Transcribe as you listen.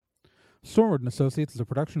Stormwood and Associates is a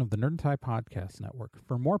production of the Nerd and Tie Podcast Network.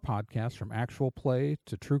 For more podcasts from actual play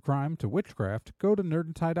to true crime to witchcraft, go to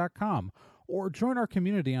nerdandtie.com or join our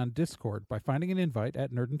community on Discord by finding an invite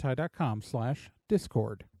at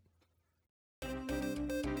nerdandtie.com/Discord.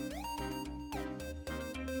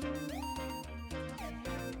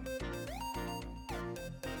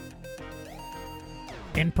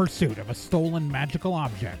 In pursuit of a stolen magical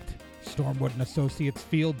object, Stormwood and Associates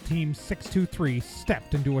Field Team 623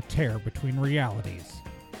 stepped into a tear between realities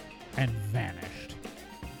and vanished.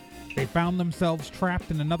 They found themselves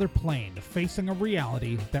trapped in another plane, facing a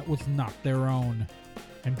reality that was not their own,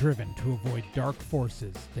 and driven to avoid dark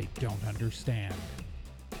forces they don't understand.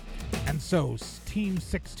 And so, Team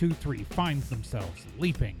 623 finds themselves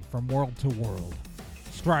leaping from world to world,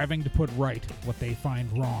 striving to put right what they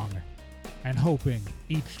find wrong, and hoping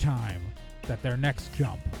each time that their next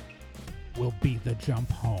jump will be the jump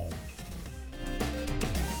home.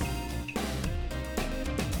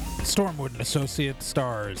 Stormwood and Associates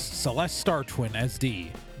stars Celeste Star Twin as Dee,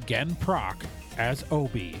 Gen Proc as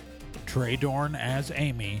Obi, Trey Dorn as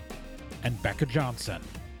Amy, and Becca Johnson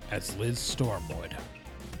as Liz Stormwood.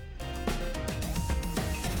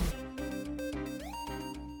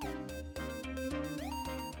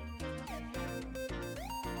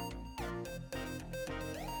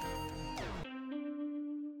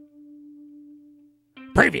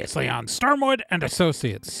 Previously on Stormwood and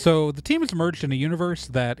Associates. So the team has emerged in a universe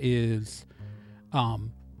that is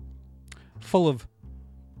full of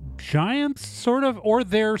giants, sort of, or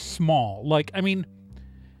they're small. Like, I mean,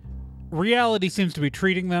 reality seems to be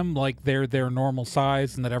treating them like they're their normal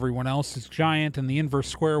size and that everyone else is giant, and the inverse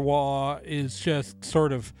square law is just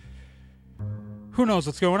sort of, who knows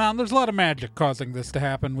what's going on. There's a lot of magic causing this to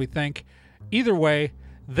happen, we think. Either way,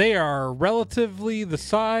 they are relatively the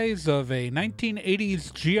size of a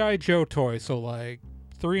 1980s G.I. Joe toy, so like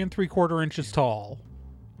 3 3/4 inches tall.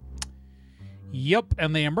 Yup,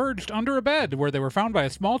 and they emerged under a bed where they were found by a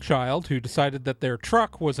small child who decided that their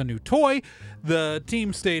truck was a new toy. The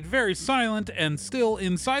team stayed very silent and still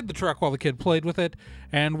inside the truck while the kid played with it,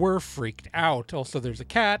 and were freaked out. Also, there's a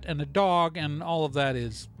cat and a dog, and all of that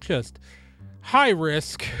is just high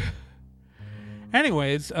risk.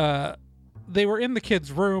 Anyways, they were in the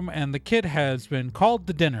kid's room, and the kid has been called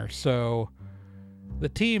to dinner, so the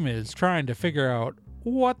team is trying to figure out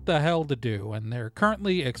what the hell to do, and they're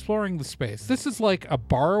currently exploring the space. This is like a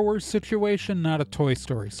borrower situation, not a Toy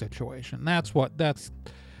Story situation. That's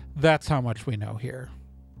how much we know here,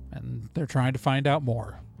 and they're trying to find out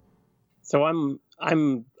more. So I'm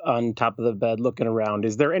on top of the bed looking around.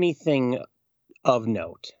 Is there anything of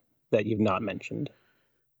note that you've not mentioned?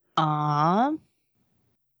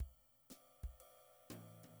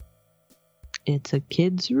 It's a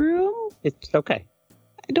kid's room? It's okay.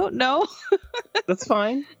 I don't know. That's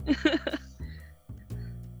fine.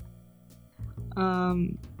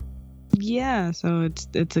 Yeah, so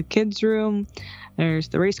it's a kid's room. There's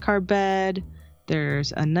the race car bed.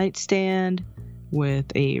 There's a nightstand with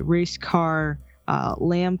a race car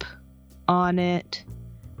lamp on it.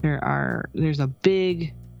 There's a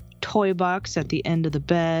big toy box at the end of the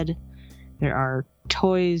bed. There are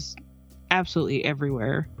toys absolutely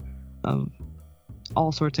everywhere of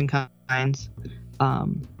all sorts and kinds.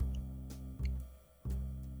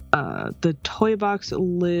 The toy box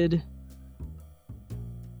lid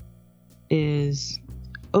is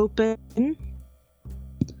open,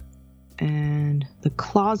 and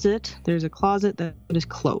there's a closet that is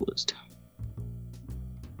closed.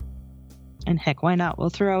 And heck, why not? We'll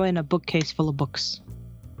throw in a bookcase full of books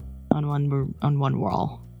on one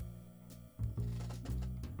wall.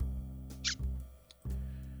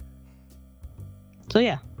 So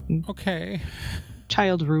yeah. Okay.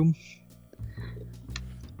 Child room.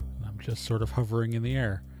 I'm just sort of hovering in the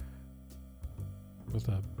air with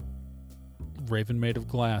a raven made of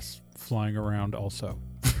glass flying around also.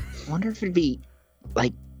 I wonder if it'd be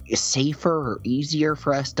like safer or easier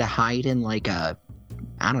for us to hide in like a,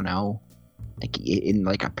 I don't know, like in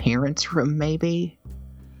like a parent's room maybe.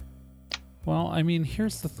 Well, I mean,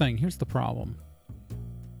 here's the thing. Here's the problem.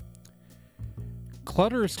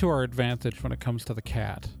 Clutter is to our advantage when it comes to the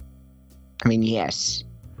cat. I mean, yes.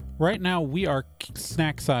 Right now, we are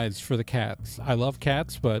snack size for the cats. I love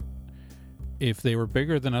cats, but if they were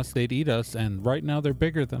bigger than us, they'd eat us, and right now they're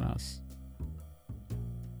bigger than us.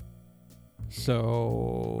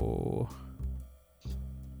 So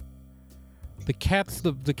the cat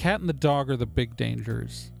and the dog are the big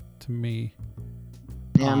dangers to me.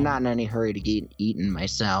 Yeah, I'm not in any hurry to get eaten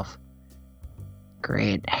myself.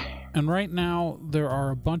 Great. And right now, there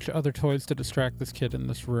are a bunch of other toys to distract this kid in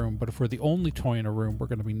this room, but if we're the only toy in a room, we're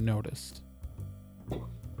going to be noticed.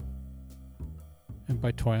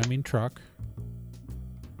 by toy, I mean truck.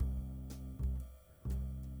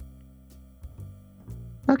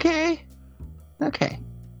 Okay.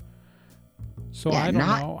 So Yeah, I don't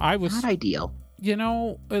know. I was Not ideal. You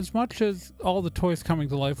know, as much as all the toys coming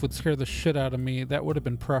to life would scare the shit out of me, that would have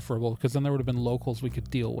been preferable because then there would have been locals we could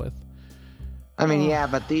deal with. I mean, yeah,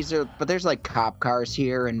 but there's like cop cars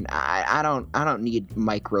here, and I don't need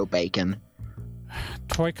micro bacon.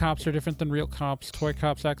 Toy cops are different than real cops. Toy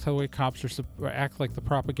cops act the way cops act like the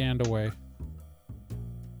propaganda way.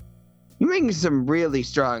 You're making some really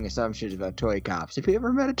strong assumptions about toy cops. Have you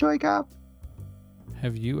ever met a toy cop?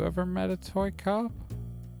 Have you ever met a toy cop?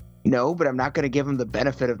 No, but I'm not going to give them the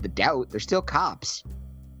benefit of the doubt. They're still cops.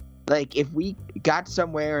 Like, if we got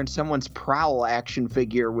somewhere and someone's Prowl action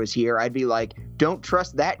figure was here, I'd be like, don't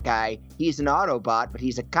trust that guy. He's an Autobot, but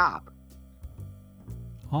he's a cop.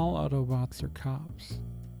 All Autobots are cops.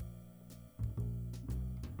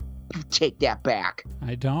 Take that back.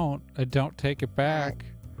 I don't take it back.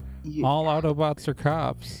 All Autobots are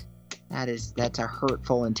cops. That's a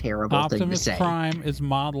hurtful and terrible thing to say. Optimus Prime is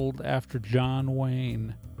modeled after John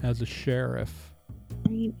Wayne as a sheriff.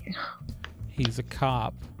 He's a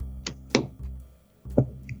cop.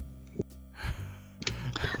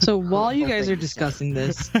 So while you guys are discussing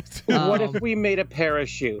this, what if we made a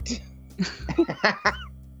parachute?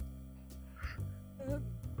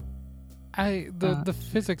 The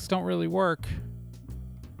physics don't really work.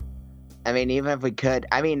 I mean, even if we could,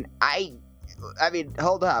 I mean,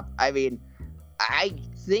 hold up. I mean, I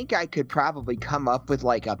think I could probably come up with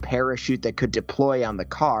like a parachute that could deploy on the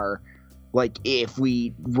car, like if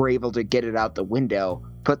we were able to get it out the window.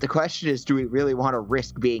 But the question is, do we really want to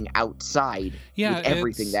risk being outside with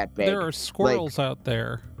everything that big? There are squirrels out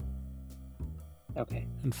there. Okay.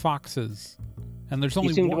 And foxes. And there's only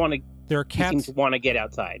you seem to want to. There are cats. You seem to want to get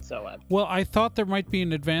outside, so. Well, I thought there might be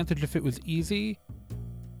an advantage if it was easy,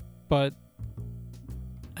 but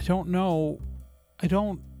I don't know.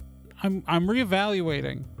 I'm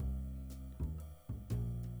reevaluating.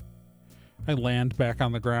 I land back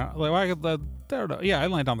on the ground. I don't know. Yeah, I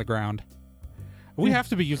land on the ground. We have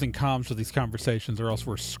to be using comms for these conversations, or else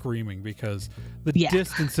we're screaming because the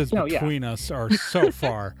distances between us are so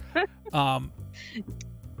far.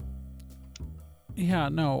 Yeah,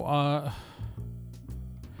 no.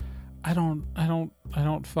 I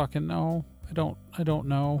don't fucking know. I don't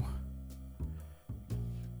know.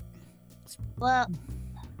 Well,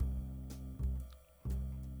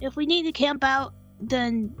 if we need to camp out,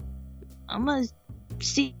 then I'm gonna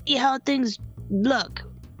see how things look.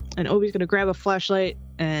 and Obi's gonna grab a flashlight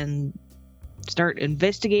and start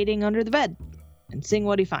investigating under the bed and seeing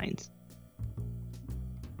what he finds.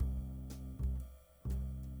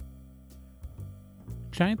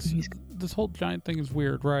 Giants. This whole giant thing is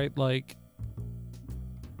weird, right? Like,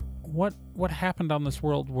 what happened on this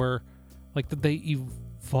world where, like, did they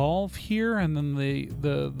evolve here, and then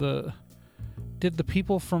did the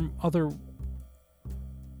people from other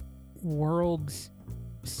worlds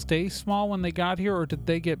stay small when they got here, or did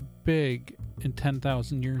they get big in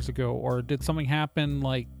 10,000 years ago, or did something happen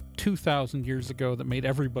like 2,000 years ago that made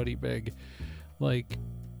everybody big? Like,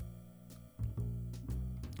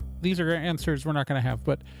 these are answers we're not going to have.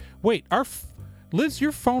 But wait, Liz,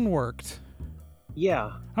 your phone worked.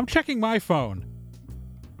 Yeah. I'm checking my phone.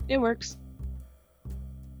 It works.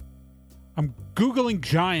 I'm Googling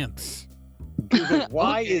giants. Google,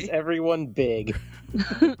 why is everyone big?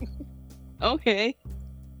 Okay.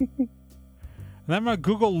 And I'm going to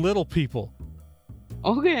Google little people.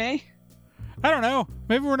 Okay. I don't know.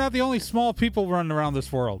 Maybe we're not the only small people running around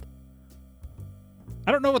this world.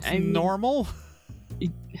 I don't know what's normal.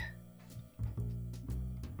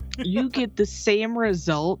 You get the same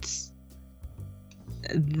results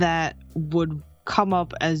that would come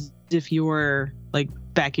up as if you were, like,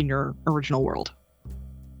 back in your original world.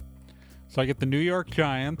 So I get the New York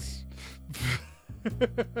Giants.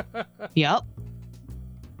 Yep.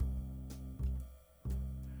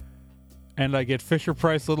 And I get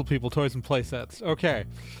Fisher-Price Little People Toys and Playsets. Okay.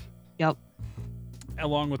 Yep.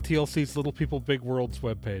 Along with TLC's Little People Big Worlds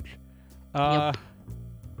webpage. Yep.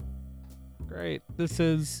 Great. This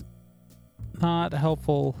is not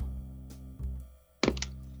helpful.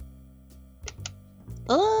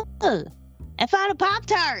 Oh, I found a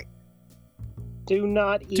Pop-Tart. Do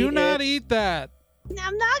not eat Do not eat that.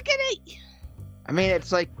 I'm not gonna. I mean,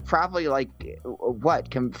 it's like probably like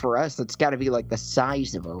what? For us, it's got to be like the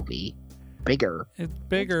size of Obi, bigger. It's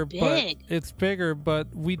bigger, It's big. but it's bigger,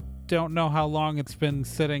 but we don't know how long it's been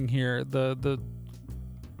sitting here.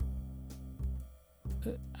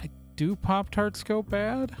 Do Pop-Tarts go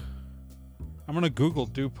bad? I'm gonna Google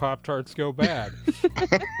 "Do Pop-Tarts go bad?"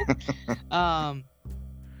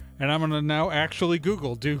 And I'm going to now actually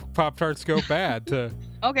Google, do Pop-Tarts go bad? To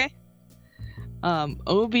Okay.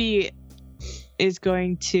 Obi is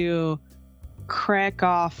going to crack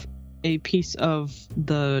off a piece of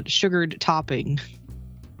the sugared topping.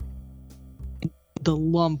 The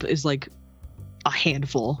lump is like a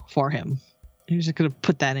handful for him. He's just going to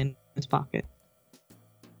put that in his pocket.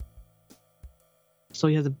 So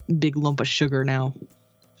he has a big lump of sugar now.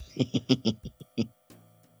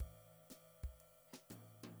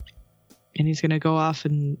 And he's going to go off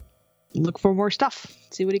and look for more stuff.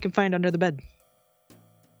 See what he can find under the bed.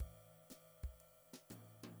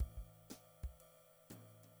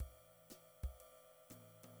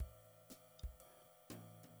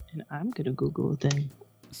 And I'm going to Google a thing.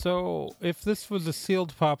 So, if this was a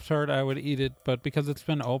sealed Pop-Tart, I would eat it, but because it's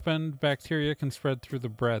been opened, bacteria can spread through the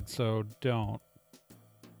bread, so don't.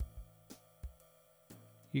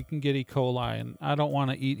 You can get E. coli, and I don't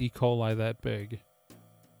want to eat E. coli that big.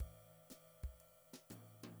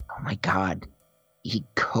 Oh my god. E.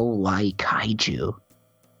 coli kaiju.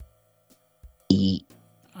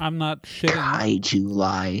 I'm not shitting. Kaiju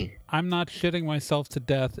lie. I'm not shitting myself to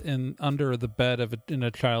death under the bed in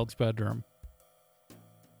a child's bedroom.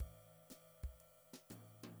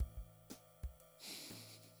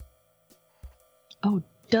 Oh,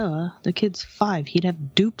 duh. The kid's 5. He'd have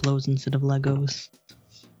Duplos instead of Legos.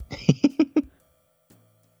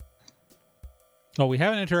 Oh, we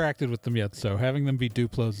haven't interacted with them yet, so having them be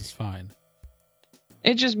Duplos is fine.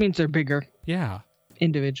 It just means they're bigger Yeah.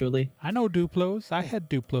 individually. I know Duplos. I had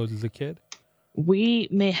Duplos as a kid. We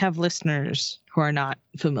may have listeners who are not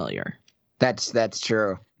familiar. That's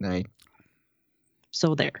true. Right.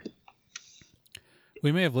 So there.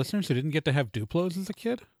 We may have listeners who didn't get to have Duplos as a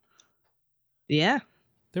kid. Yeah.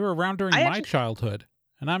 They were around during my childhood,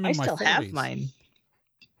 and I'm in my 40s. I still have mine.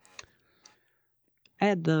 I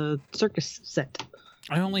had the circus set.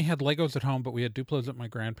 I only had Legos at home, but we had Duplos at my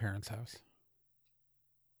grandparents' house.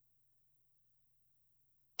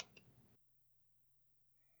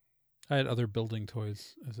 I had other building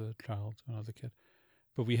toys as a child when I was a kid.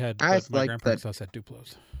 But we had, my grandparents' house had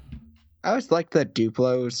Duplos. I always like that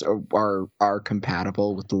Duplos are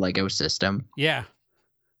compatible with the Lego system. Yeah.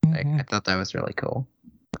 I thought that was really cool.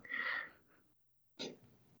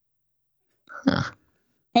 Huh.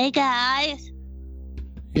 Hey guys,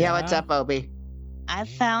 Yeah, what's up, Obi? I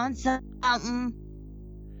found something.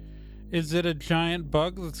 Is it a giant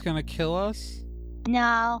bug that's going to kill us?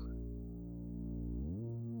 No,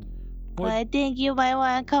 What? but I think you might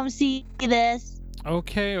want to come see this.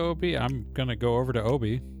 Okay, Obi. I'm going to go over to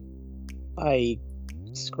Obi. I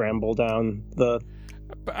scramble down the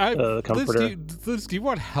comforter. Liz, do you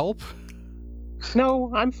want help?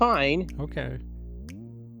 No, I'm fine. Okay.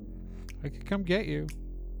 I could come get you.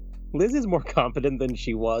 Liz is more competent than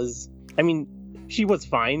she was. I mean, she was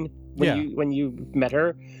fine when you met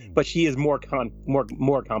her, but she is more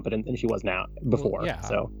competent than she was now before. Well, yeah.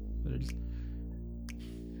 So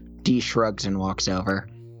D shrugs and walks over.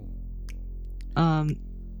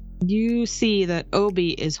 You see that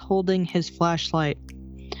Obi is holding his flashlight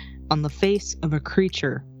on the face of a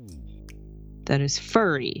creature that is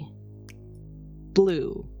furry,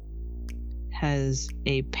 blue, has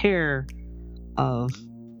a pair of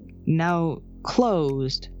now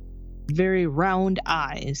closed, very round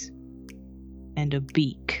eyes, and a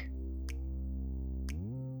beak.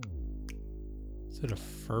 Is it a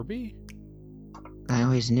Furby? I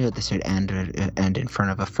always knew this would end in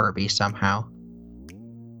front of a Furby somehow.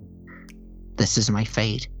 This is my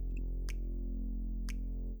fate.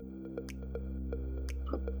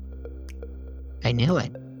 I knew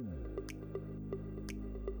it.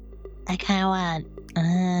 I kind of want.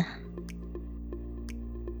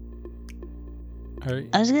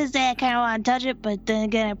 I was gonna say I kind of want to touch it, but then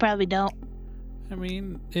again, I probably don't. I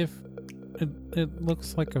mean, if it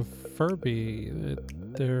looks like a Furby,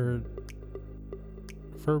 they're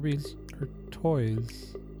Furbies are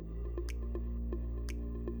toys,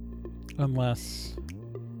 unless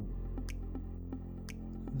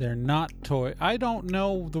they're not toy. I don't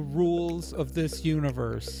know the rules of this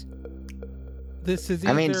universe. This is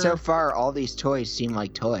either, I mean, so far all these toys seem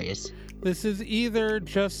like toys. This is either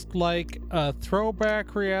just like a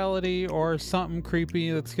throwback reality or something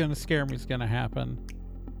creepy that's gonna scare me is gonna happen.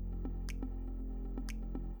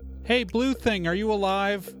 Hey, blue thing, are you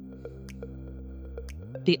alive?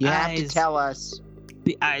 You have to tell us.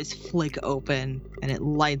 The eyes flick open and it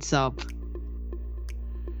lights up.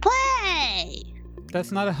 Play!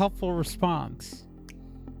 That's not a helpful response.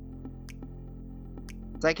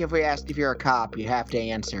 It's like if we ask if you're a cop, you have to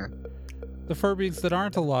answer. The Furbies that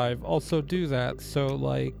aren't alive also do that, so,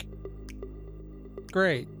 like,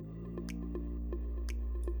 great.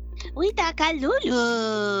 We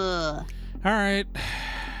takalulu. All right.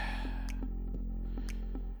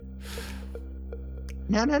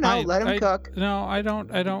 No, let him cook. No, I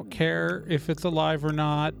don't care if it's alive or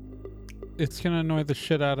not. It's gonna annoy the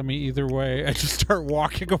shit out of me either way. I just start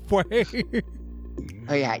walking away.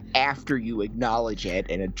 Oh yeah, after you acknowledge it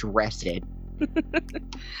and address it.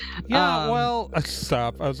 Yeah, well,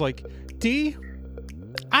 stop. I was like, D,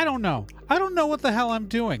 I don't know. I don't know what the hell I'm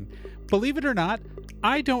doing. Believe it or not,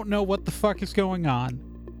 I don't know what the fuck is going on.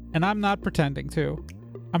 And I'm not pretending to.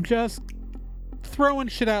 I'm just throwing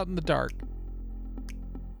shit out in the dark.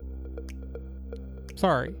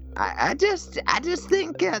 Sorry. I just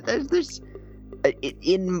think there's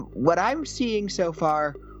in what I'm seeing so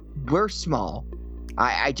far, we're small.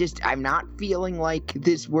 I'm not feeling like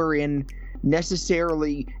we're in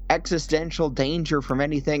necessarily existential danger from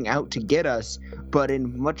anything out to get us, but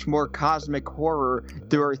in much more cosmic horror,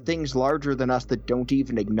 there are things larger than us that don't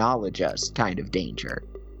even acknowledge us kind of danger.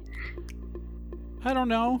 I don't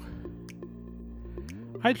know.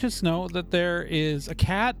 I just know that there is a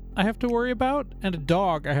cat I have to worry about, and a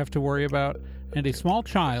dog I have to worry about, and a small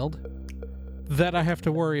child that I have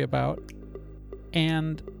to worry about.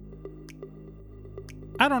 And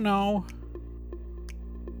I don't know.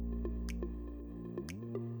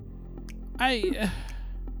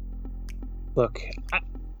 Look,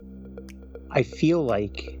 I feel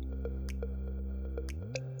like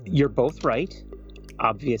you're both right.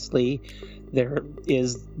 Obviously, there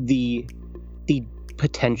is the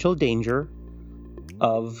potential danger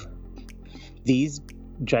of these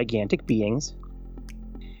gigantic beings.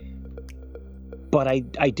 But I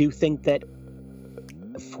do think that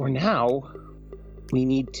for now, we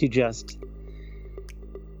need to just,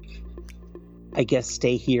 I guess,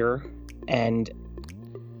 stay here and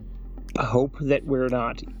hope that we're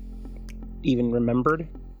not even remembered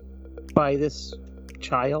by this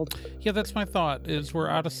child. Yeah, that's my thought, is we're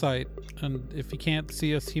out of sight. And if he can't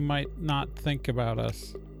see us, he might not think about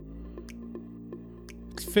us.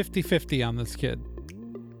 It's 50-50 on this kid.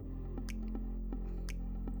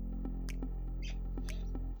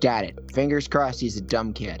 Got it. Fingers crossed he's a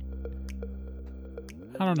dumb kid.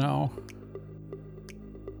 I don't know.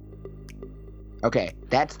 Okay,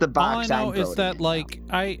 that's the box I'm All I know is that, in like,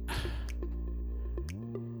 now.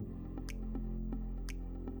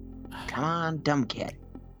 Come on, dumb kid.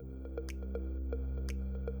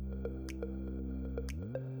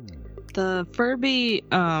 The Furby,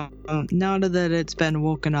 now that it's been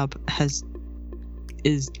woken up,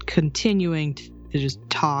 is continuing to just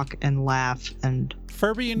talk and laugh and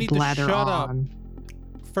Furby, you need to blather shut on.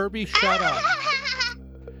 up. Furby, shut up.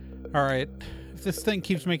 All right. If this thing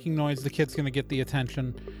keeps making noise, the kid's going to get the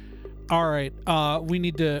attention. All right. We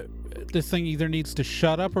need to... This thing either needs to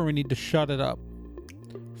shut up or we need to shut it up.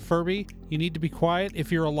 Furby, you need to be quiet.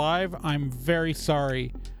 If you're alive, I'm very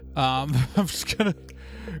sorry. I'm just going to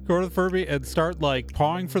go to the Furby and start, like,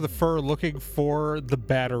 pawing for the fur, looking for the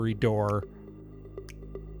battery door.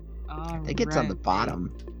 I think it's on the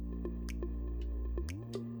bottom.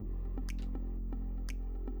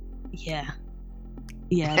 Yeah,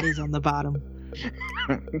 it is on the bottom.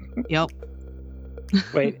 Yep.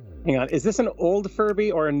 Wait, hang on. Is this an old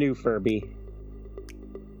Furby or a new Furby?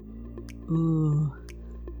 Ooh.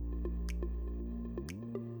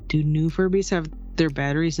 Do new Furbies have their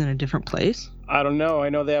batteries in a different place? I don't know. I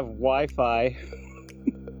know they have Wi-Fi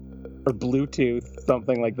or Bluetooth,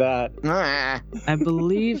 something like that. I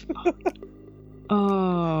believe.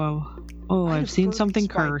 Oh, I've seen something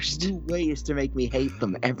cursed. New ways to make me hate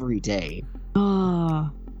them every day.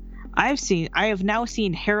 I have now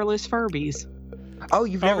seen hairless Furbies. Oh,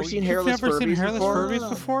 you've never seen hairless Furbies before? You've never seen hairless Furbies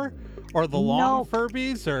before? Or the long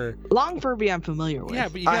Furbies? Or long Furby I'm familiar with. Yeah,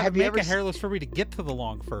 but you gotta make a hairless Furby to get to the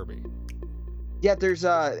long Furby. Yeah, there's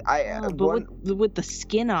with the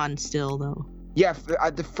skin on still though. Yeah,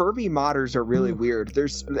 the Furby modders are really weird.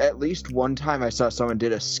 There's at least one time I saw someone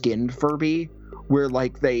did a skinned Furby where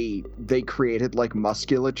like they created like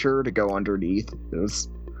musculature to go underneath. It was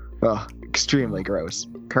extremely gross.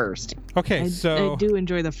 Cursed. Okay, so I do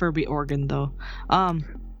enjoy the Furby organ though.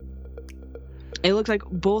 It looks like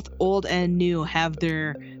both old and new have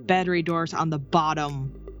their battery doors on the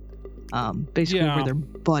bottom, basically where their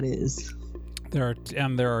butt is. There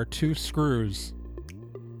are two screws.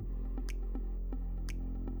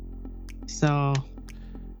 So.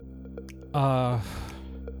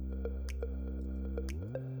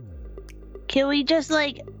 Can we just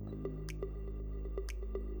like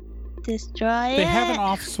destroy it? They have an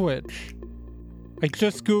off switch. I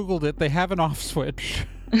just Googled it. They have an off switch.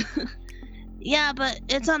 Yeah, but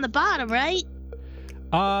it's on the bottom, right?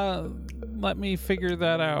 Let me figure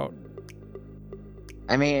that out.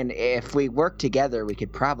 I mean, if we work together, we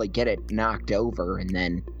could probably get it knocked over and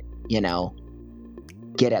then,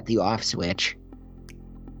 get at the off switch.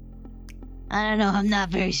 I don't know. I'm not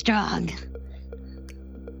very strong.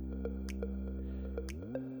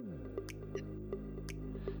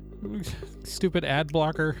 Stupid ad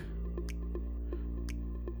blocker.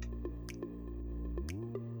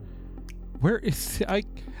 Where is I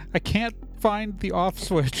can't find the off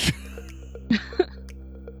switch.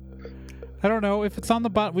 I don't know if it's on the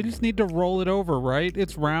bottom. We just need to roll it over, right?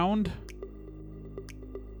 It's round.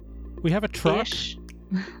 We have a truck. Ish.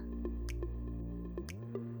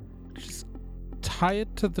 Just tie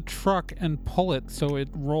it to the truck and pull it so it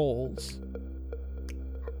rolls.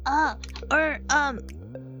 Or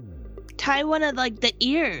tie one of like the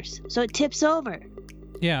ears so it tips over.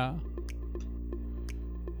 Yeah.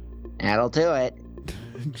 That'll do it.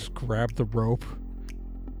 Just grab the rope.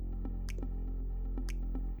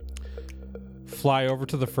 Fly over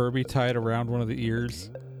to the Furby, tie it around one of the ears.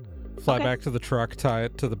 Fly back to the truck, tie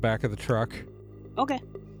it to the back of the truck. Okay.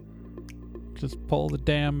 Just pull the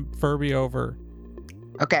damn Furby over.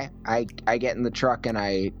 Okay, I get in the truck and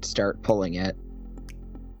I start pulling it.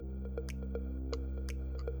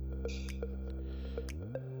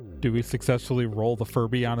 Do we successfully roll the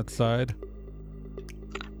Furby on its side?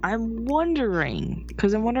 I'm wondering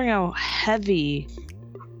how heavy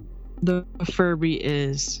the Furby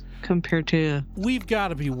is compared to. We've got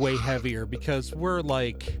to be way heavier because we're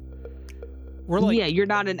like. Yeah, you're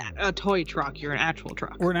not a toy truck. You're an actual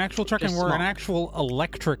truck. We're an actual truck, Just and we're small. an actual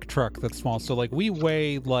electric truck that's small. So, like, we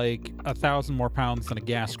weigh like 1,000 more pounds than a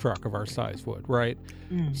gas truck of our size would, right?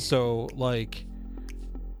 Mm. So, like,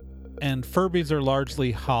 and Furbies are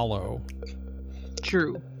largely hollow.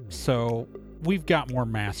 True. So, we've got more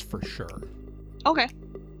mass for sure. Okay.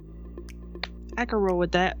 I can roll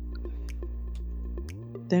with that.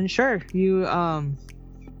 Then sure, you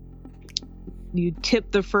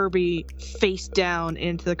tip the Furby face down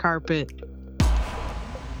into the carpet.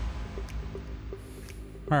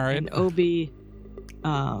 All right. And Obi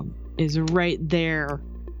is right there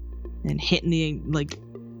and hitting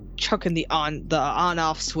chucking the on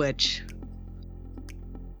off switch.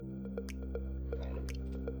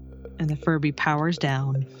 And the Furby powers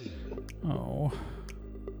down. Oh.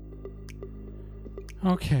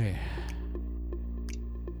 Okay.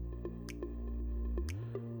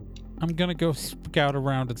 I'm gonna go scout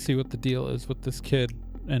around and see what the deal is with this kid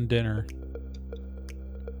and dinner.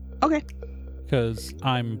 Okay. Because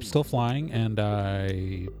I'm still flying and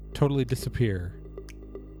I totally disappear.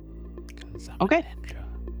 'Cause I'm a ninja.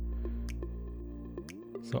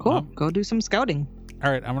 So Cool. Go do some scouting.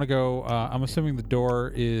 all right, I'm gonna go. I'm assuming the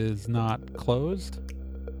door is not closed.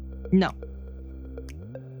 No.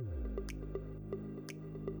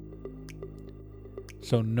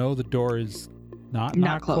 So no, the door is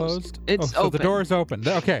not closed. It's so the open. door is open.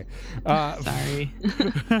 Okay. Sorry.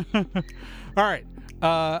 All right.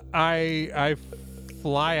 I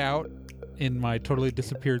fly out in my totally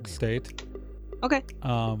disappeared state. Okay.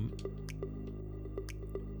 I'm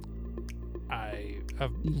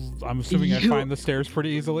assuming I find the stairs pretty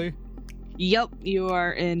easily. Yep, you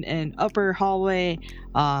are in an upper hallway.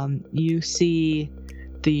 You see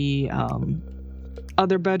the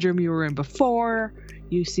other bedroom you were in before.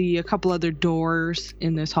 You see a couple other doors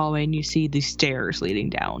in this hallway, and you see the stairs leading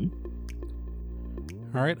down.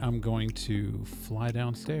 All right, I'm going to fly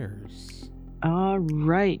downstairs. All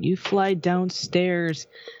right, you fly downstairs,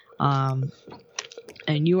 and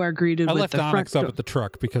you are greeted I with left the Onyx front up at the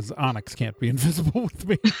truck because Onyx can't be invisible with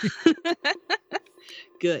me.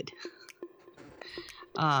 Good.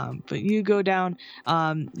 But you go down,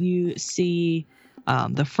 you see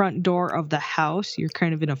the front door of the house. You're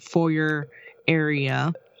kind of in a foyer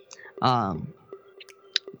area.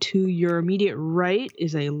 To your immediate right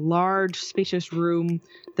is a large, spacious room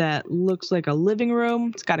that looks like a living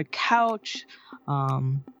room. It's got a couch, a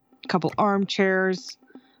couple armchairs,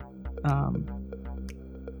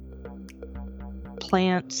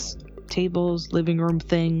 plants, tables, living room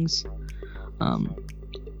things.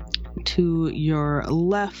 To your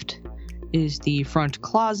left is the front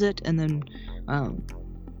closet, and then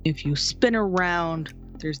if you spin around,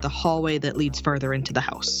 there's the hallway that leads further into the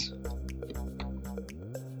house.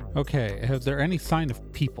 Okay, is there any sign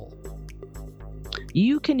of people?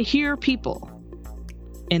 You can hear people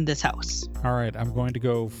in this house. All right, I'm going to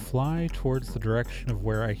go fly towards the direction of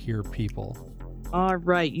where I hear people. All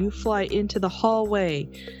right, you fly into the hallway,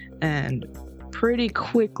 and pretty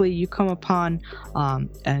quickly you come upon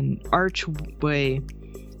an archway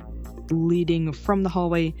leading from the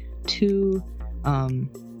hallway to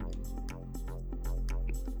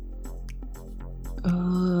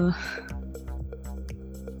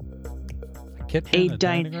kitchen?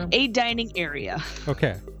 Dining room? A dining area.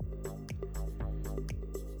 Okay.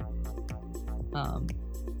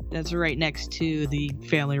 That's right next to the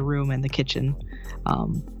family room and the kitchen.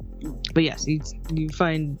 But yes, you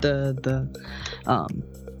find the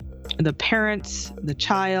parents, the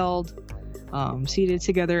child, seated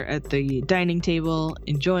together at the dining table,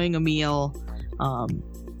 enjoying a meal.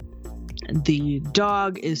 The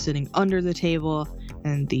dog is sitting under the table,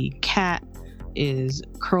 and the cat is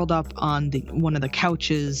curled up on one of the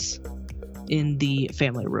couches in the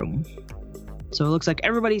family room. So it looks like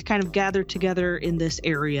everybody's kind of gathered together in this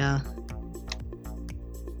area,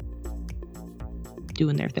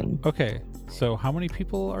 doing their thing. Okay, so how many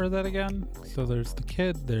people are that again? So there's the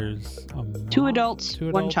kid, there's two adults,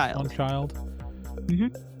 one child. One child.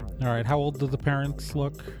 Mm-hmm. All right, how old do the parents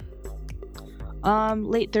look?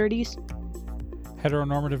 Late 30s.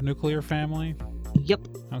 Heteronormative nuclear family? Yep.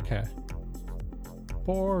 Okay.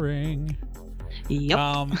 Boring.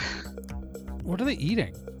 Yep. What are they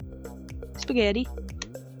eating? Spaghetti.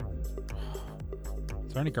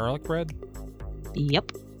 Is there any garlic bread?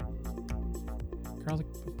 Yep. Garlic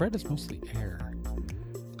bread is mostly air.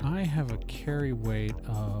 I have a carry weight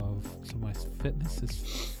of, so my fitness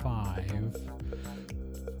is 5.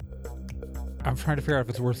 I'm trying to figure out if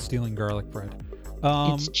it's worth stealing garlic bread.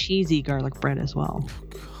 It's cheesy garlic bread as well. Oh,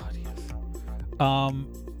 God, yes.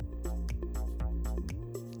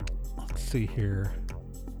 Let's see here.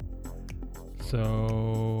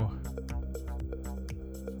 So,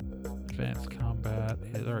 advanced combat.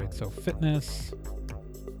 All right, so fitness.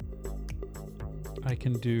 I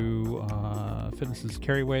can do fitness is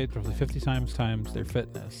carry weight roughly 50 times their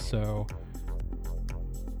fitness. So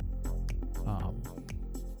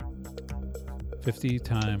 50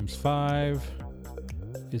 times 5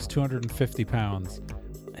 is 250 pounds.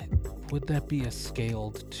 Would that be a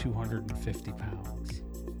scaled 250 pounds?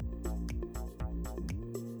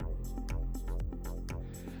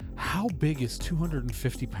 How big is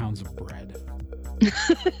 250 pounds of bread?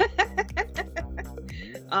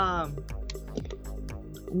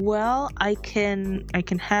 Well, I can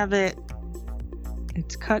have it.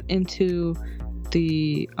 It's cut into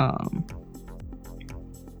the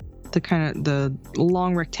kind of the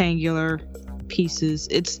long rectangular pieces.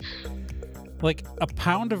 It's like a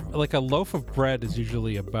pound of, like a loaf of bread is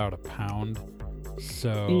usually about a pound.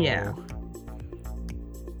 So yeah.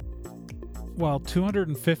 While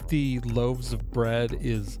 250 loaves of bread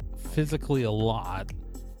is physically a lot,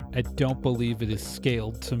 I don't believe it is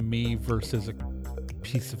scaled to me versus a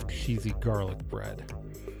piece of cheesy garlic bread.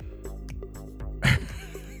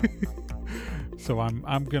 So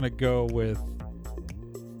I'm gonna go with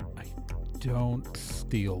I don't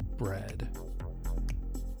steal bread.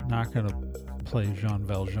 Not gonna play Jean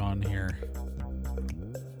Valjean here.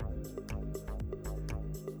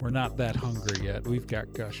 We're not that hungry yet. We've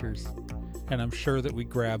got gushers. And I'm sure that we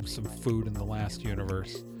grabbed some food in the last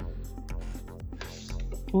universe.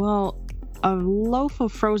 Well, a loaf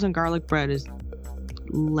of frozen garlic bread is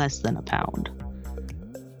less than a pound.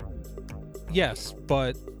 Yes,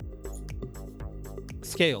 but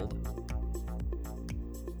scaled.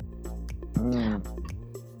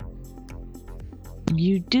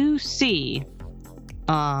 You do see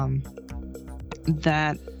that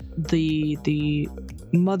the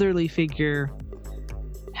motherly figure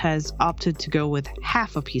has opted to go with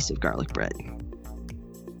half a piece of garlic bread.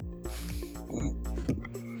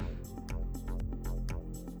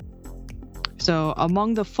 So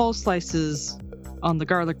among the full slices on the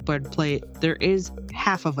garlic bread plate, there is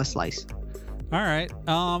half of a slice. All right.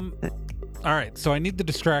 All right. So I need to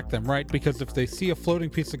distract them, right? Because if they see a floating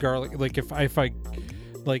piece of garlic, like if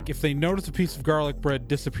they notice a piece of garlic bread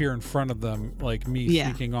disappear in front of them, like me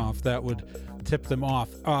sneaking off, that would tip them off.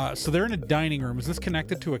 So they're in a dining room. Is this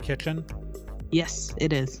connected to a kitchen? Yes,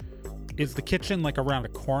 it is. Is the kitchen like around a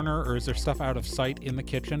corner, or is there stuff out of sight in the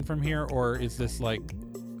kitchen from here, or is this like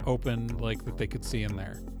open, like that they could see in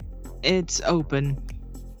there? It's open.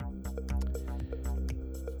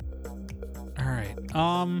 All right.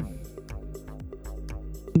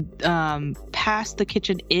 Past the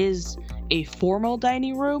kitchen is a formal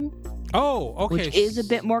dining room. Oh, okay. Which is a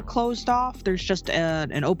bit more closed off. There's just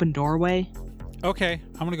an open doorway. Okay,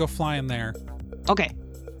 I'm gonna go fly in there. Okay.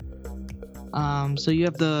 So you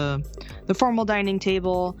have the formal dining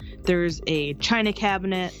table. There's a china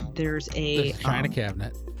cabinet. There's a china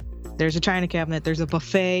cabinet. There's a china cabinet. There's a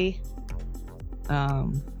buffet.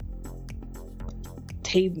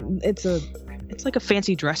 It's like a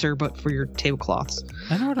fancy dresser, but for your tablecloths.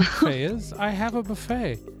 I know what a buffet is. I have a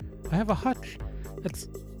buffet. I have a hutch.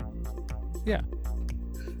 Yeah.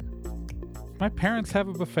 My parents have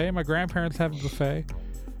a buffet. My grandparents have a buffet.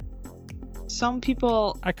 some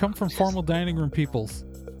people. I come from formal dining room peoples.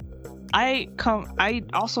 I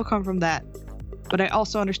also come from that, but I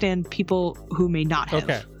also understand people who may not have.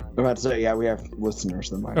 Okay. I'm about to say, yeah, we have listeners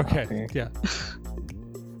that might not Okay. be. Yeah.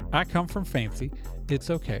 I come from fancy. It's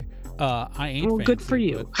okay. I ain't Well, fancy. good for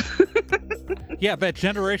you. But... yeah, that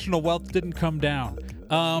generational wealth didn't come down.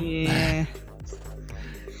 Yeah.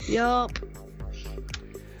 Yup.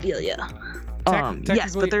 Yeah. Yes,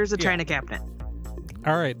 technically- but there's a yeah. china cabinet.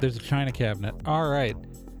 All right, there's a china cabinet. All right.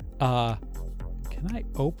 Can I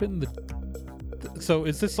open the... So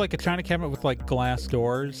is this like a china cabinet with like glass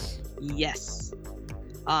doors? Yes.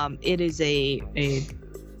 It is a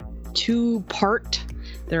two-part.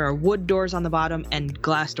 There are wood doors on the bottom and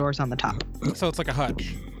glass doors on the top. So it's like a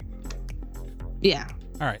hutch. Yeah.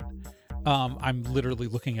 All right. I'm literally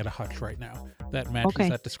looking at a hutch right now that matches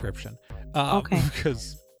that description. Okay.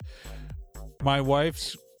 Because my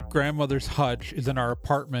wife's grandmother's hutch is in our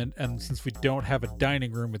apartment, and since we don't have a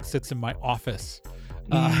dining room, it sits in my office.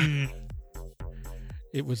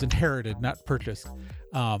 It was inherited, not purchased.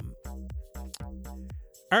 All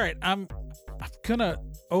right, I'm gonna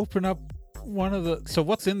open up one of the. So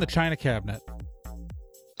what's in the china cabinet?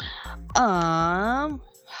 A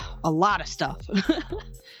lot of stuff.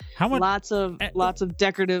 How much? Lots of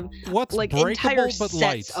decorative, What's like breakable entire but sets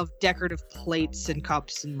light? of decorative plates and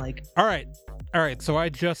cups and like. All right. So I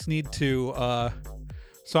just need to.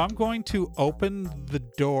 So I'm going to open the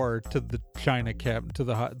door to the china cabinet, to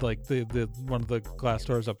the like the one of the glass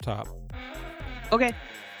doors up top. Okay.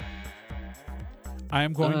 I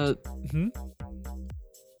am going to.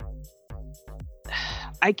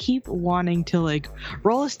 I keep wanting to like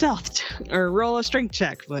roll a stealth or roll a strength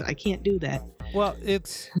check, but I can't do that. Well,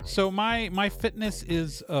 it's so my fitness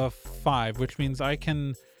is 5, which means I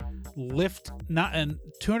can lift not, and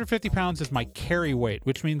 250 pounds is my carry weight,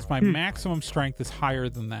 which means my maximum strength is higher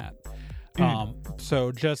than that.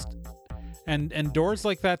 So just and doors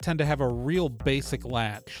like that tend to have a real basic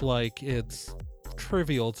latch. Like it's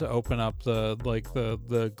trivial to open up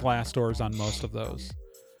the glass doors on most of those.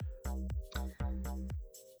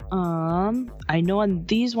 I know on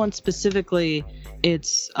these ones specifically,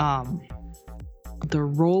 it's the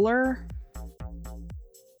roller.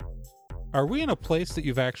 Are we in a place that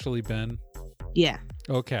you've actually been? Yeah.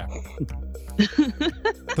 Okay.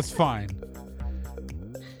 That's fine.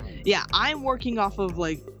 Yeah, I'm working off of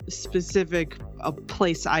like specific a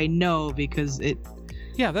place I know because it.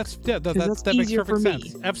 Yeah, that makes easier perfect for me.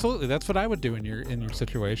 sense. Absolutely, that's what I would do in your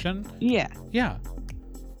situation. Yeah. Yeah.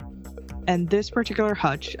 And this particular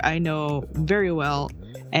hutch I know very well,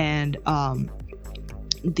 and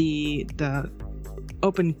the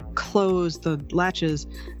open close, the latches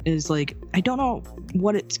is like, I don't know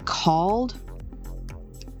what it's called,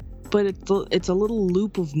 but it's a little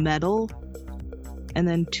loop of metal and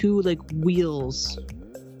then 2 like wheels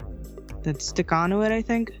that stick onto it, I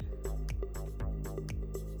think.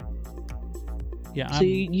 Yeah. So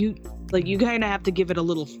you kind of have to give it a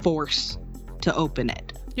little force to open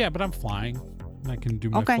it. Yeah, but I'm flying. I can do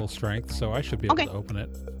my full strength, so I should be able to open it.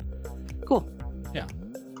 Cool. Yeah.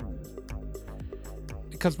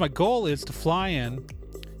 Because my goal is to fly in,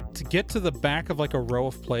 to get to the back of like a row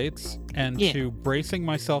of plates, and to, bracing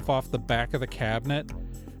myself off the back of the cabinet,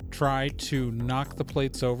 try to knock the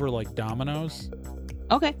plates over like dominoes.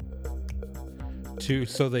 Okay.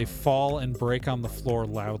 So they fall and break on the floor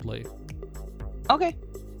loudly. Okay.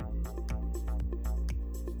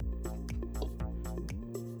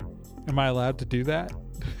 Am I allowed to do that?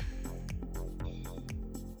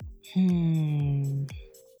 I'm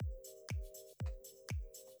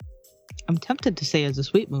tempted to say as a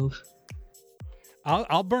sweet move.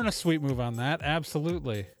 I'll burn a sweet move on that.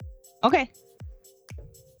 Absolutely. Okay.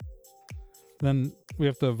 Then we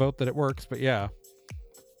have to vote that it works, but yeah.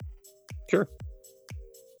 Sure.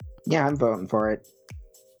 Yeah, I'm voting for it.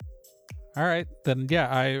 All right. Then yeah,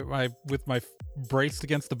 I with my braced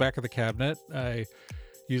against the back of the cabinet, I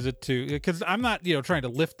use it to, because I'm not trying to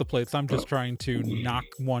lift the plates. I'm just trying to knock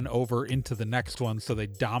one over into the next one so they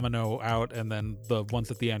domino out, and then the ones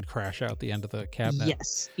at the end crash out the end of the cabinet.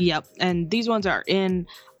 Yes. Yep. And these ones are in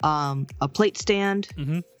a plate stand.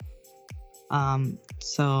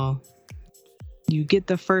 So you get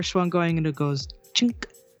the first one going and it goes chink,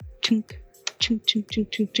 chink, chink, chink, chink,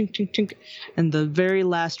 chink, chink, chink, chink. And the very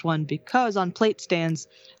last one, because on plate stands,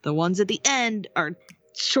 the ones at the end are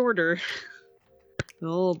shorter.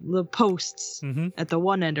 The posts at the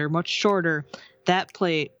one end are much shorter. That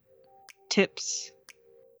plate tips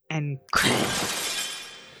and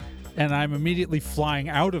and I'm immediately flying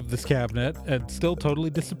out of this cabinet and still totally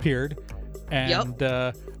disappeared. And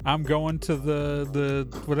I'm going to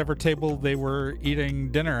the whatever table they were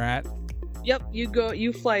eating dinner at Yep,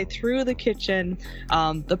 you fly through the kitchen.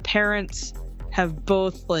 The parents have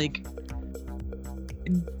both like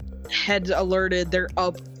heads alerted. They're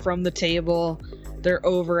up from the table. They're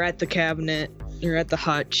over at the cabinet. They're at the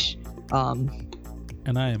hutch.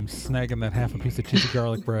 And I am snagging that half a piece of cheesy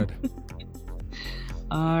garlic bread.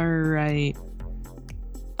 All right.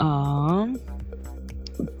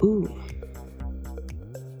 Ooh.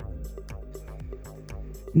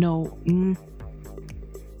 No.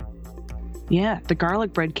 Yeah, the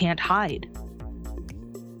garlic bread can't hide.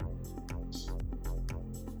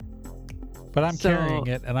 But I'm carrying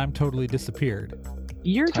it, and I'm totally disappeared.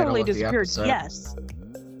 You're Title totally of the disappeared, episode. yes.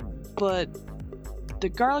 But the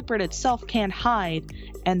garlic bread itself can't hide,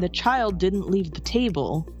 and the child didn't leave the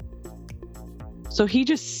table. So he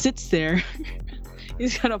just sits there.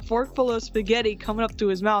 He's got a fork full of spaghetti coming up to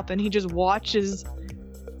his mouth, and he just watches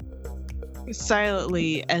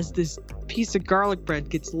silently as this piece of garlic bread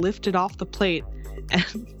gets lifted off the plate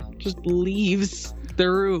and just leaves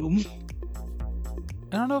the room.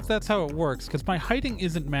 I don't know if that's how it works, because my hiding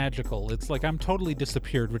isn't magical. It's like I'm totally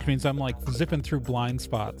disappeared, which means I'm like zipping through blind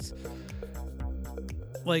spots.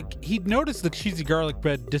 Like, he'd noticed the cheesy garlic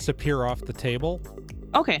bread disappear off the table,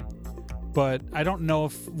 Okay. but I don't know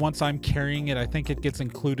if once I'm carrying it, I think it gets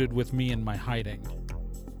included with me in my hiding.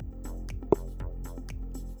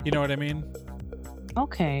 You know what I mean?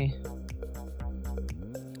 Okay.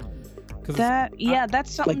 'Cause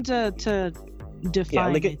That's something to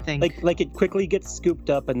define, like I think. like it quickly gets scooped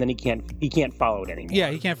up and then he can't follow it anymore. yeah,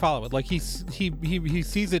 he can't follow it. Like he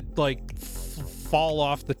sees it like fall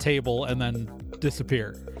off the table and then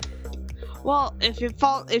disappear. Well,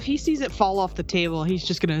 if he sees it fall off the table, he's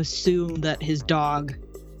just gonna assume that his dog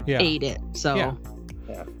ate it. So Yeah.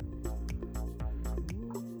 Yeah.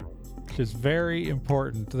 Which is very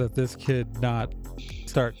important that this kid not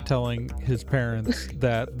start telling his parents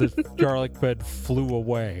that the garlic bread flew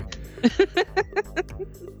away.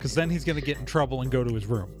 Because then he's going to get in trouble and go to his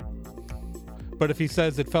room. But if he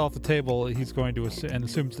says it fell off the table, he's going to and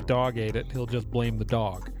assumes the dog ate it, he'll just blame the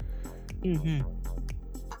dog. Mm-hmm.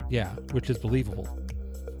 Yeah, which is believable.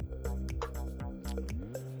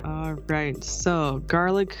 All right, so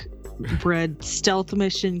garlic bread stealth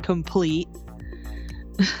mission complete.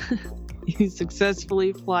 You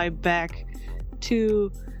successfully fly back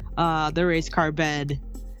to the race car bed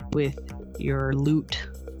with your loot.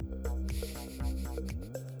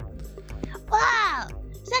 Wow!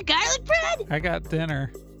 Is that garlic bread? I got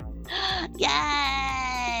dinner.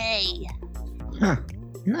 Yay! Huh.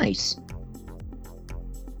 Nice.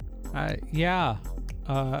 I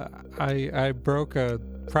broke a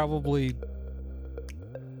probably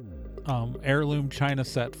heirloom china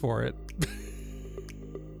set for it.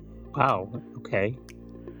 Wow. Okay.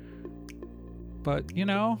 But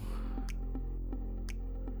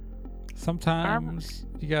sometimes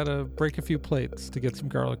you gotta break a few plates to get some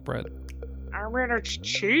garlic bread. I mean, it's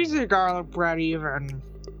cheesy garlic bread, even.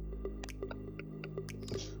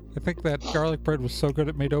 I think that garlic bread was so good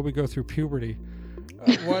it made Obi go through puberty.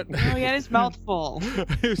 What? Oh, he had his mouth full.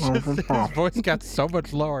 It was just, his voice got so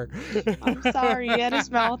much lower. I'm sorry, he had his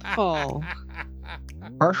mouth full.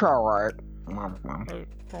 That's all right.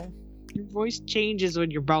 Your voice changes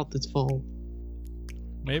when your mouth is full.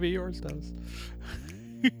 Maybe yours does.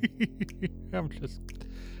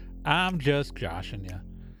 I'm just joshing you.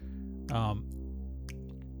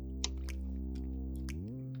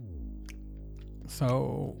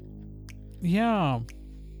 So yeah,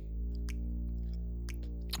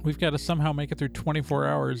 we've got to somehow make it through 24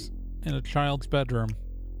 hours in a child's bedroom.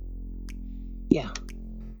 Yeah.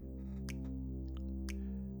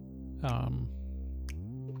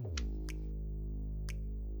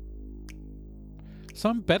 So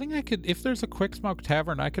I'm betting I could, if there's a Quick Smoke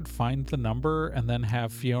Tavern, I could find the number and then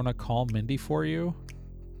have Fiona call Mindy for you,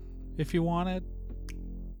 if you wanted.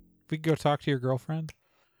 We could go talk to your girlfriend.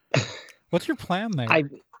 What's your plan there?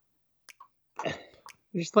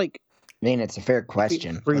 Just like, I mean, it's a fair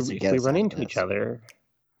question. If we run into each other.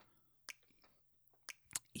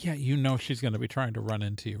 Yeah, she's going to be trying to run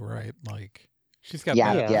into you, right? Like, she's got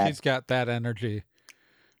she's got that energy.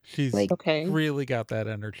 She's really got that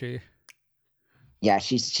energy. Yeah,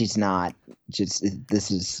 she's not. Just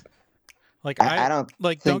this is like I don't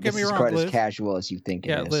like. think Don't get this me is wrong, quite Liz. as casual as you think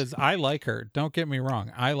it is. Yeah, Liz, I like her. Don't get me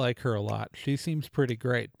wrong, I like her a lot. She seems pretty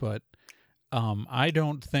great, but I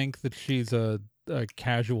don't think that she's a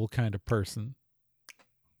casual kind of person.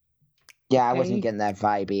 Yeah, I wasn't getting that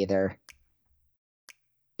vibe either.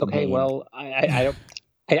 Okay, well, I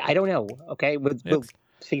don't know. Okay, we'll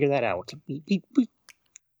figure that out.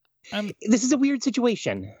 This is a weird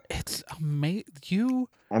situation. It's amazing.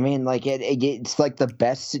 I mean, like it's like the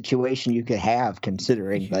best situation you could have,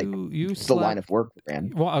 considering like the line of work we're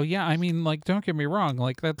in. Well, yeah, I mean, like, don't get me wrong.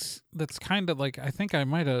 Like, that's kind of like, I think I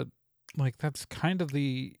might have, like, that's kind of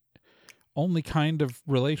the only kind of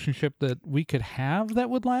relationship that we could have that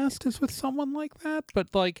would last is with someone like that.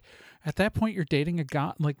 But like, at that point, you're dating a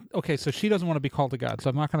god. Like, okay, so she doesn't want to be called a god, so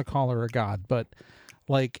I'm not going to call her a god. But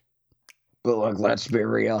like, but look, let's be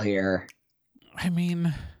real here. I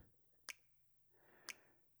mean,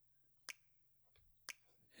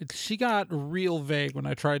 she got real vague when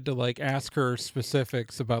I tried to like ask her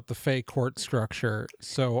specifics about the Fae court structure.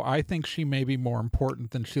 So I think she may be more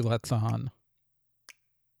important than she lets on.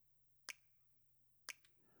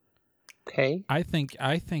 Okay. I think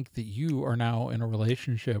that you are now in a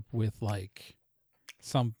relationship with like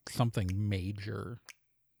something major.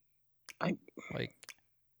 Like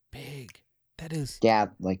big. That is, yeah,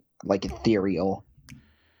 like ethereal.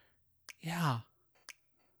 Yeah.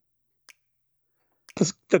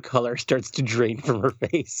 The color starts to drain from her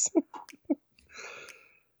face.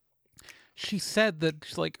 She said that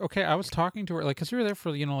she's like, okay, I was talking to her, like, because we were there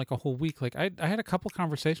for, like a whole week. Like, I had a couple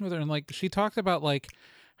conversations with her, and like, she talked about like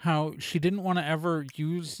how she didn't want to ever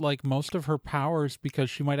use like most of her powers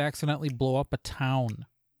because she might accidentally blow up a town.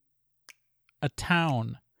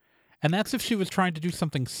 And that's if she was trying to do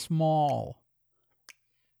something small.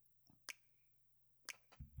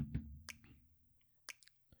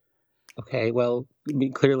 Okay, well, I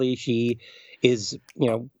mean, clearly she is,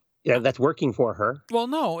 that's working for her. Well,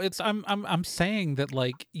 no, I'm saying that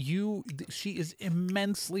like she is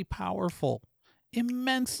immensely powerful.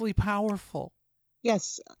 Immensely powerful.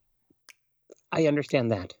 Yes. I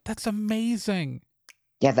understand that. That's amazing.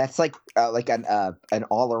 Yeah, that's like an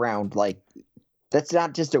all around, like, that's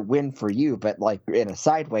not just a win for you, but like in a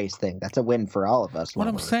sideways thing, that's a win for all of us. What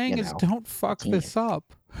I'm saying is, don't fuck this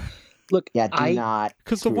up. Look, yeah, do not.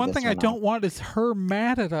 Because the one thing I don't want is her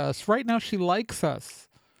mad at us. Right now, she likes us.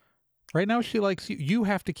 Right now, she likes you. You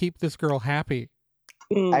have to keep this girl happy.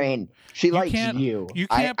 I mean, she likes you. You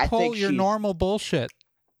can't pull your normal bullshit.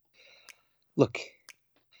 Look,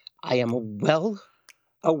 I am well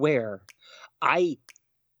aware. I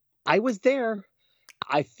was there.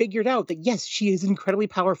 I figured out that yes, she is incredibly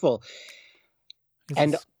powerful,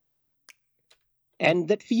 and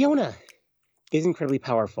that Fiona is incredibly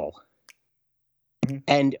powerful,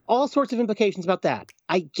 and all sorts of implications about that.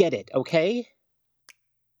 I get it. Okay,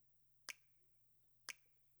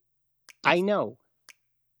 I know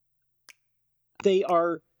they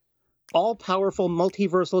are all powerful,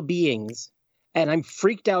 multiversal beings, and I'm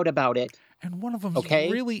freaked out about it. And one of them's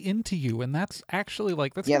really into you, and that's actually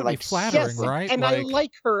that's gonna be flattering, right? And I like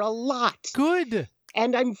her a lot. Good.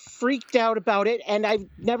 And I'm freaked out about it, and I've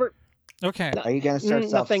never. Okay. Are you gonna start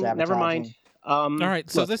self-sabotaging? Nothing. Never mind. All right.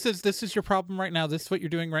 So this is your problem right now. This is what you're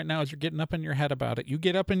doing right now. Is you're getting up in your head about it. You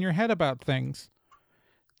get up in your head about things.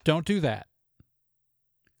 Don't do that.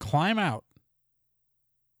 Climb out.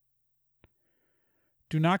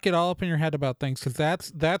 Do not get all up in your head about things,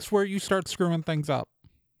 because that's where you start screwing things up.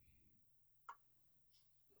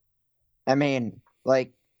 I mean,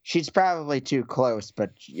 like, she's probably too close,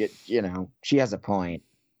 but, she has a point.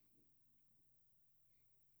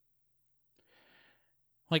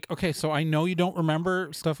 Like, okay, so I know you don't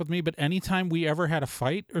remember stuff with me, but anytime we ever had a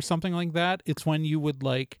fight or something like that, it's when you would,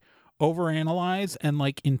 like, overanalyze and,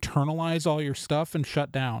 like, internalize all your stuff and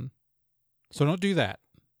shut down. So don't do that.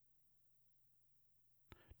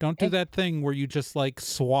 Don't do that thing where you just, like,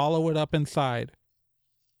 swallow it up inside.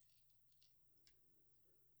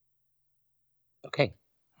 Okay.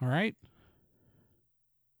 All right.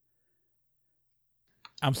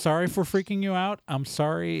 I'm sorry for freaking you out. I'm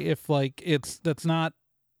sorry if it's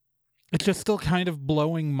just still kind of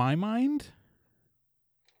blowing my mind.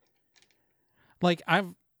 Like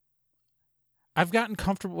I've gotten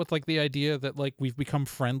comfortable with the idea that we've become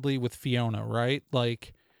friendly with Fiona, right?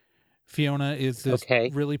 Like Fiona is this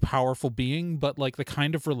really powerful being, but the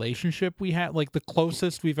kind of relationship we had, the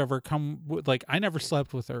closest we've ever come with, I never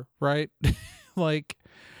slept with her, right?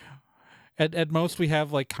 At most we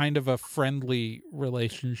have kind of a friendly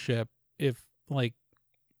relationship. If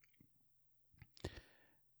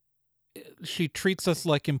she treats us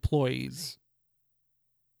like employees,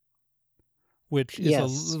 which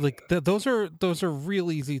is those are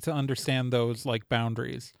real easy to understand, those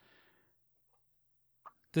boundaries.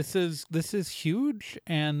 This is huge,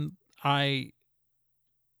 and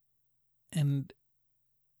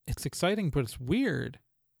it's exciting, but it's weird.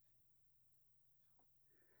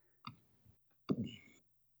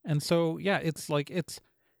 And so, yeah, it's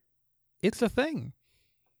a thing.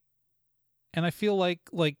 And I feel like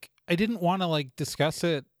I didn't want to like discuss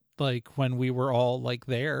it like when we were all like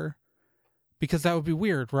there, because that would be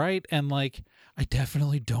weird, right? And like I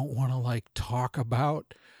definitely don't want to like talk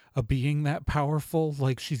about a being that powerful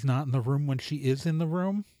like she's not in the room when she is in the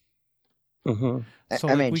room. Mm-hmm. So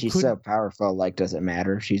I like, mean, we she's couldn't- so powerful. Like, does it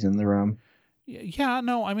matter if she's in the room? Yeah,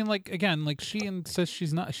 no, I mean, like, again, like, she says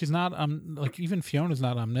she's not, like, even Fiona's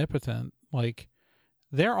not omnipotent. Like,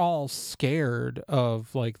 they're all scared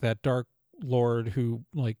of, like, that Dark Lord who,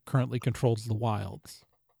 like, currently controls the wilds.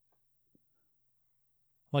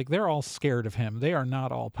 Like, they're all scared of him. They are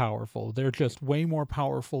not all powerful. They're just way more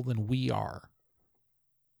powerful than we are.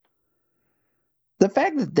 The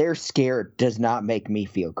fact that they're scared does not make me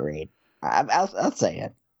feel great. I'll say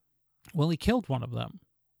it. Well, he killed one of them.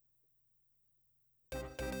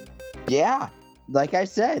 Yeah, like I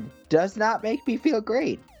said, does not make me feel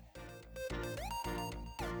great.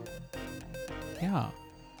 Yeah.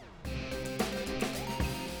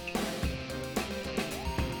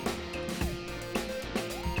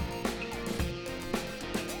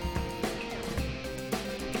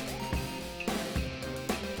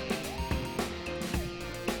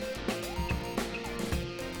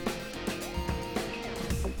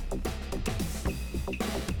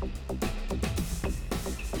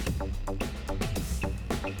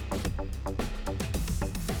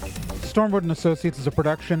 Stormwood & Associates is a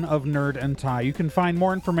production of Nerd and Tie. You can find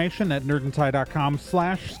more information at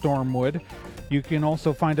nerdandtie.com/Stormwood. You can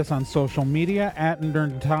also find us on social media at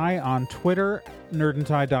Nerd and Tie on Twitter,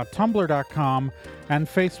 nerdandtie.tumblr.com, and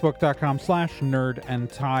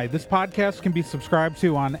facebook.com/nerdandtie. This podcast can be subscribed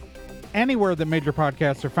to on anywhere that major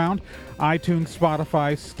podcasts are found: iTunes,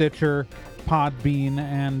 Spotify, Stitcher, Podbean,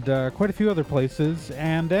 and quite a few other places,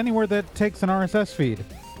 and anywhere that takes an RSS feed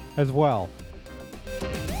as well.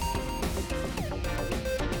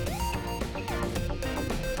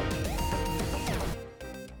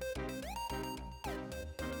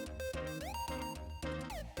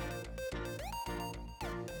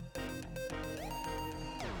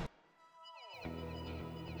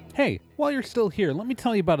 Hey, while you're still here, let me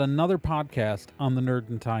tell you about another podcast on the Nerd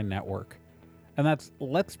and Tie Network, and that's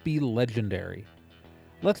Let's Be Legendary.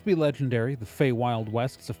 Let's Be Legendary, the Feywild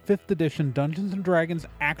West, is a 5th edition Dungeons & Dragons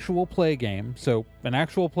actual play game, so an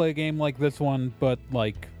actual play game like this one, but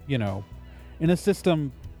like, you know, in a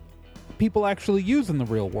system people actually use in the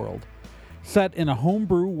real world. Set in a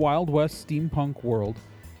homebrew Wild West steampunk world,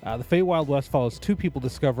 the Feywild West follows two people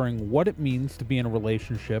discovering what it means to be in a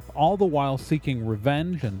relationship, all the while seeking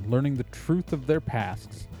revenge and learning the truth of their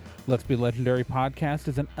pasts. Let's Be Legendary podcast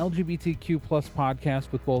is an LGBTQ+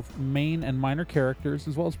 podcast with both main and minor characters,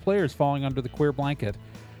 as well as players falling under the queer blanket.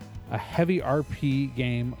 A heavy RP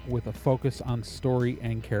game with a focus on story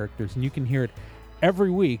and characters. And you can hear it every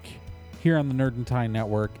week here on the Nerd and Tie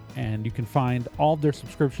Network, and you can find all of their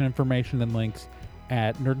subscription information and links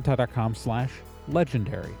at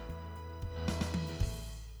nerdandtie.com/legendary.